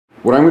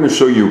What I'm going to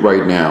show you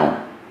right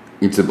now,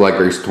 it's a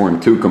Blackberry Storm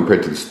 2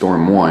 compared to the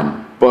Storm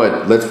 1,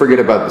 but let's forget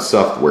about the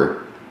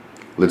software.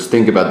 Let's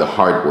think about the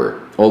hardware.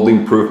 All the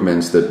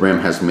improvements that RAM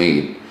has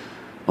made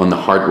on the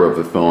hardware of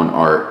the phone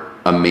are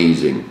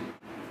amazing.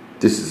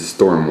 This is the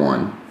Storm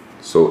 1,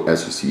 so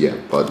as you see, you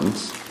have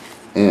buttons,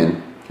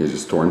 and here's the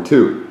Storm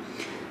 2.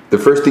 The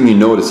first thing you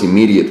notice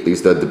immediately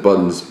is that the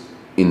buttons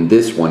in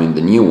this one, in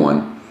the new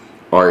one,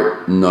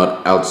 are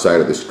not outside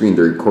of the screen,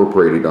 they're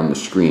incorporated on the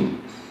screen.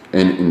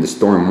 And in the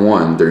Storm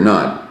 1, they're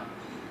not.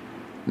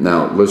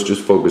 Now, let's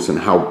just focus on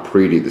how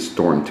pretty the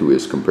Storm 2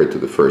 is compared to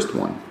the first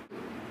one.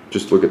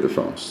 Just look at the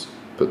phones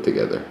put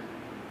together.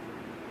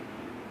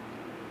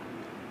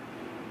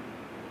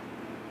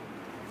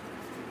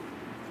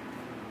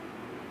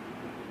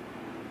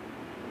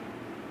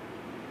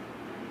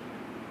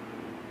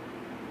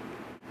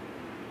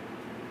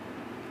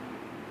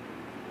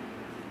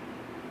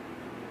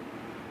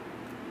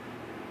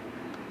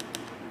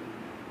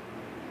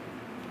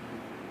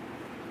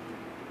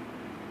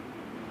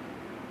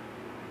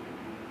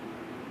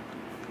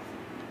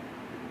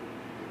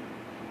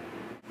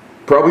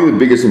 Probably the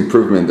biggest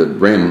improvement that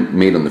RAM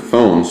made on the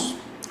phones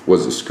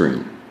was the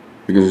screen.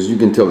 Because as you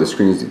can tell, the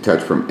screen is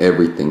detached from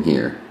everything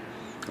here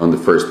on the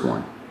first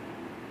one.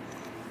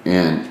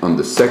 And on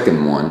the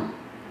second one,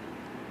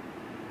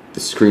 the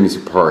screen is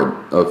a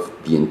part of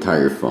the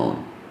entire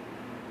phone.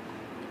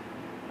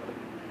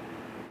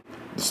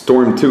 The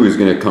Storm 2 is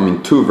going to come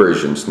in two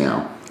versions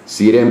now.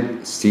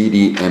 CDMA,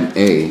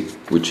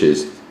 which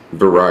is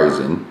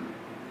Verizon,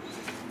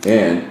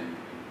 and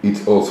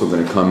it's also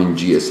going to come in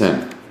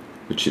GSM,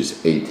 which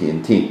is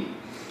AT&T.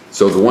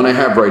 So the one I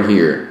have right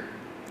here,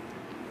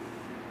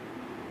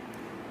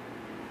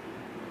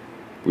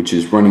 which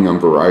is running on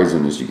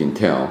Verizon, as you can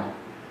tell,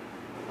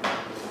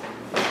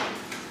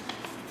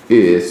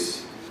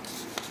 is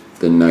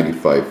the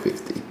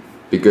 9550,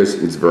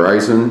 because it's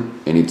Verizon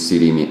and it's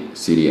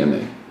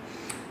CDMA.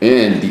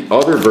 And the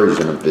other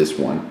version of this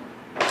one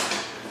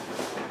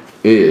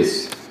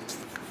is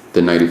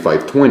the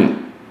 9520,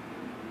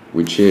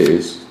 which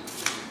is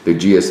the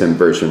GSM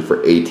version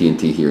for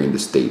AT&T here in the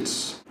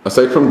States.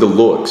 Aside from the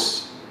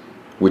looks,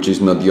 which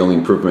is not the only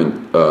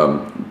improvement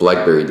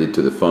BlackBerry did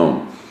to the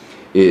phone,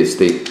 is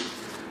they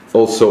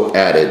also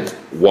added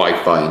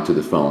Wi-Fi into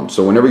the phone.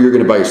 So whenever you're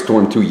going to buy a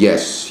Storm 2,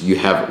 yes, you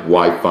have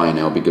Wi-Fi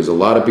now, because a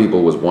lot of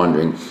people was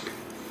wondering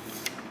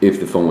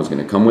if the phone was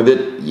going to come with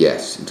it.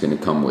 Yes, it's going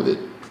to come with it.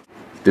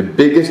 The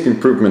biggest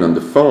improvement on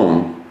the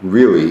phone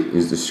really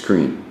is the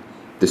screen.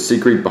 The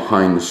secret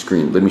behind the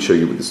screen. Let me show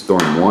you with the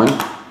Storm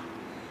 1.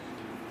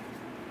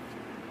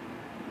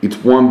 It's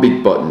one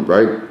big button,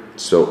 right?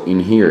 So in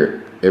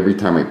here, every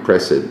time I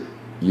press it,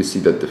 you see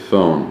that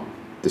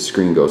the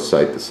screen goes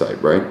side to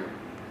side, right?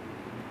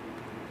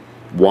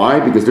 Why?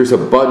 Because there's a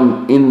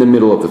button in the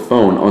middle of the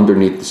phone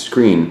underneath the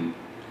screen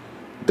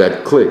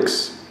that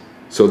clicks.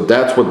 So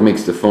that's what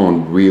makes the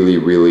phone really,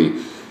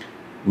 really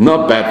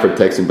not bad for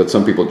texting, but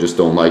some people just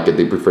don't like it.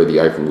 They prefer the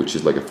iPhone, which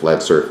is like a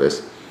flat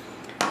surface.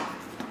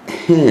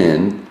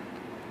 And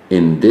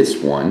in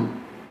this one,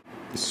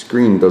 the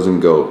screen doesn't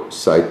go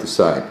side to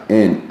side,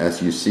 and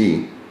as you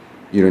see,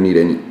 you don't need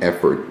any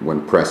effort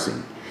when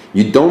pressing.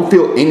 You don't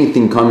feel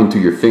anything coming to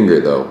your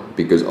finger though,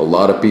 because a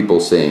lot of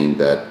people saying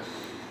that,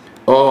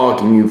 oh,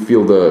 can you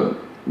feel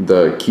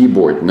the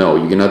keyboard? No,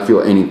 you cannot feel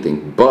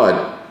anything,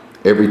 but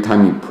every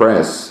time you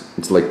press,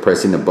 it's like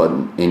pressing a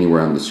button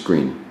anywhere on the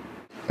screen.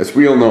 As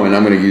we all know, and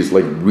I'm going to use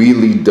like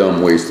really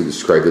dumb ways to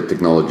describe the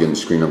technology on the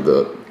screen of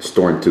the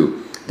Storm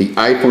 2. The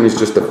iPhone is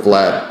just a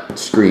flat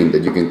screen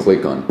that you can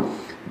click on.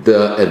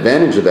 The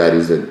advantage of that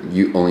is that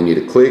you only need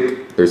to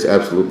click. There's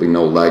absolutely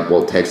no lag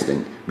while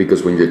texting,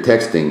 because when you're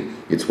texting,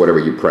 it's whatever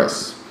you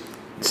press.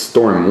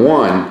 Storm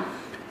 1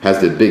 has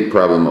the big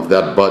problem of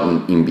that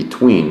button in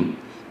between,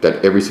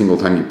 that every single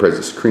time you press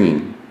the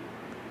screen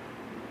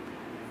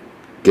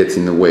gets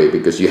in the way,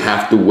 because you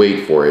have to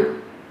wait for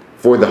it,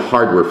 for the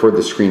hardware, for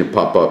the screen to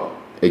pop up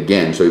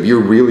again. So if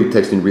you're really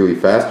texting really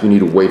fast, you need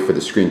to wait for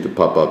the screen to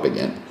pop up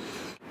again.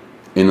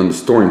 And on the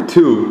Storm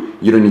 2,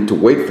 you don't need to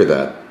wait for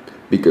that,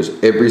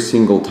 because every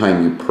single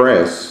time you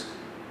press,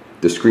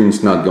 the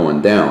screen's not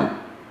going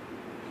down.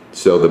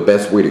 So the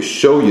best way to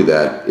show you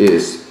that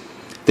is,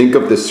 think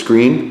of the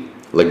screen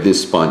like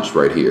this sponge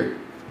right here,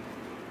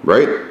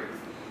 right?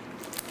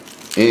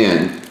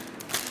 And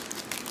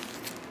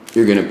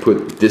you're gonna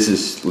put, this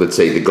is, let's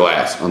say, the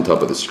glass on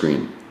top of the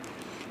screen.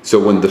 So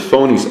when the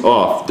phone is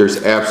off,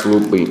 there's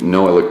absolutely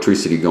no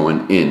electricity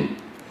going in.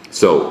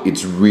 So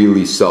it's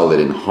really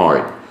solid and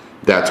hard.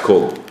 That's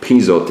called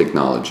piezo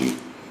technology.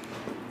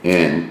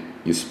 And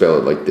you spell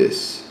it like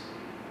this,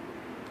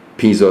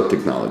 piezo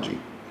technology.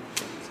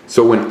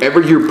 So whenever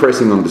you're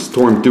pressing on the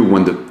Storm 2,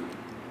 when the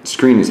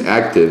screen is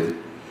active,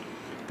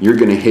 you're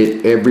gonna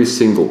hit every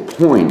single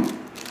point,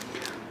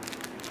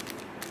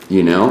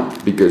 you know,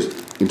 because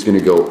it's gonna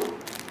go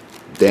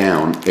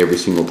down every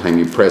single time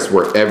you press,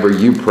 wherever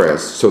you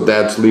press. So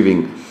that's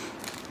leaving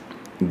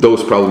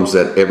those problems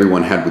that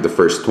everyone had with the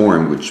first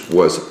Storm, which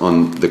was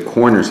on the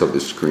corners of the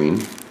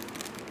screen,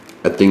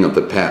 a thing of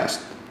the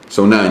past.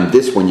 So now in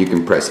this one you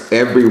can press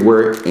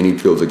everywhere and it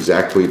feels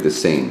exactly the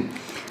same.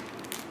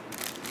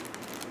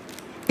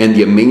 And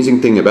the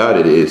amazing thing about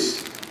it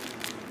is,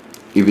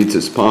 if it's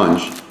a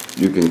sponge,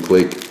 you can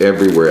click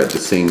everywhere at the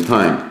same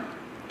time.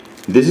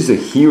 This is a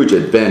huge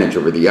advantage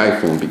over the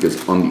iPhone,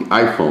 because on the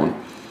iPhone,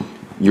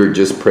 you're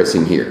just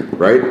pressing here,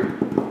 right?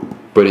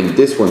 But in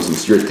this one,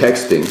 since you're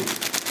texting,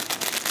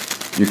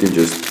 you can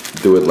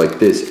just do it like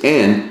this,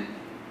 and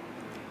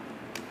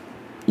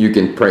you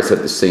can press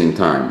at the same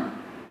time.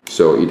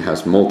 So it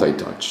has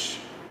multi-touch.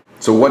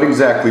 So what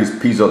exactly is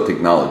piezo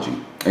technology?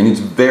 And it's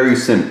very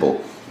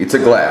simple. It's a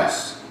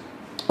glass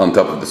on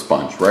top of the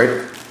sponge,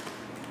 right?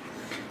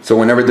 So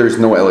whenever there's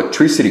no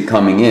electricity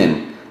coming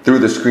in through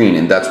the screen,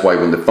 and that's why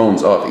when the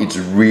phone's off, it's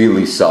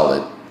really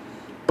solid.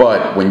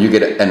 But when you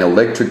get an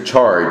electric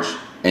charge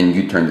and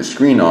you turn the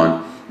screen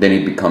on, then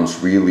it becomes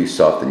really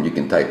soft and you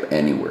can type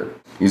anywhere.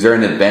 Is there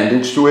an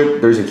advantage to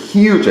it? There's a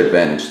huge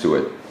advantage to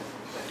it,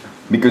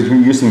 because you're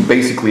using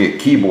basically a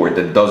keyboard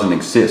that doesn't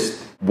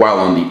exist. While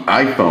on the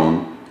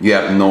iPhone, you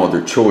have no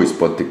other choice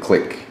but to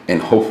click,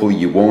 and hopefully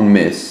you won't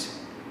miss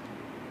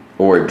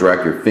or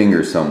drag your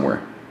finger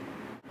somewhere.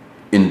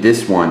 In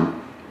this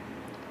one,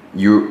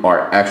 you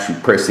are actually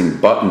pressing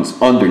buttons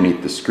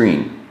underneath the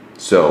screen,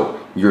 so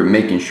you're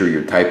making sure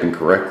you're typing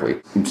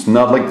correctly. It's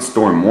not like the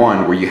Storm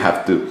 1 where you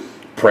have to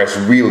press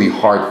really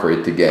hard for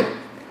it to get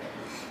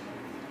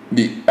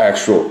the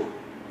actual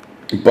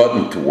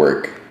button to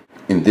work.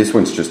 In this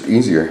one's just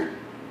easier.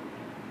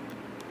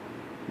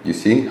 You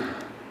see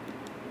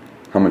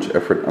how much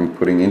effort I'm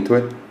putting into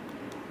it?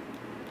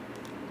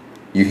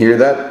 You hear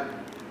that?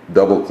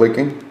 Double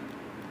clicking?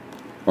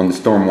 On the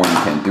Storm 1 you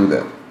can't do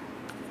that.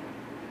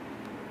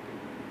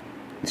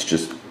 It's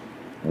just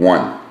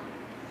one.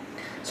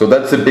 So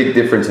that's the big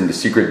difference and the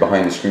secret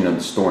behind the screen on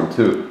the Storm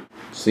 2.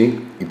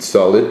 See, it's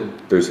solid.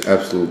 There's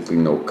absolutely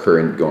no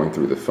current going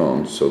through the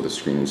phone, so the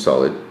screen is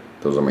solid.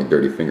 Those are my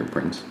dirty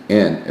fingerprints.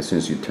 And as soon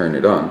as you turn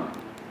it on,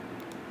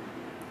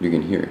 you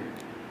can hear it.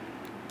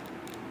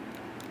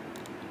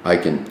 I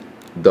can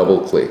double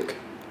click.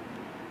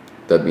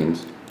 That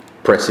means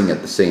pressing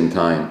at the same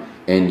time,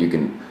 and you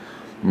can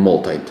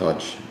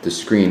multi-touch the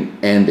screen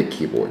and the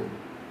keyboard.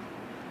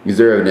 Is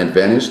there an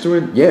advantage to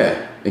it?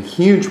 Yeah, a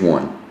huge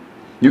one.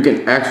 You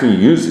can actually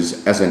use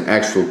this as an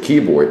actual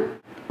keyboard.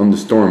 On the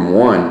Storm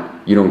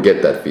 1, you don't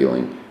get that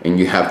feeling, and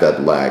you have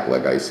that lag,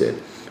 like I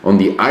said. On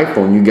the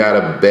iPhone, you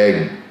gotta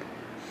beg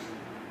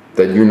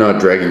that you're not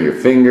dragging your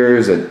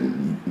fingers, that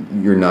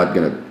you're not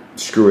gonna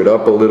screw it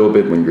up a little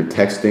bit when you're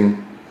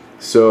texting.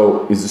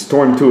 So is the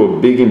Storm 2 a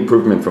big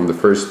improvement from the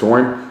first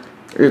Storm?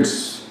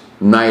 It's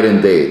night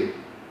and day.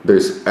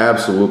 There's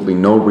absolutely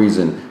no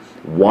reason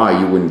why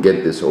you wouldn't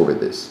get this over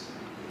this.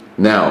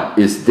 Now,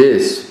 is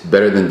this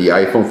better than the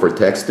iPhone for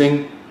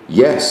texting?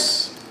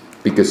 Yes,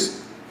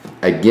 because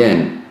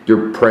again,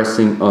 you're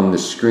pressing on the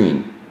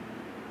screen,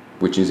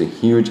 which is a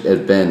huge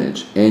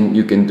advantage, and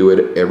you can do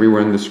it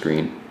everywhere on the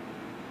screen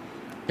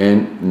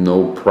and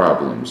no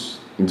problems.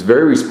 It's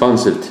very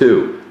responsive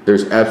too.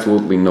 There's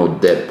absolutely no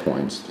dead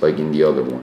points like in the other one.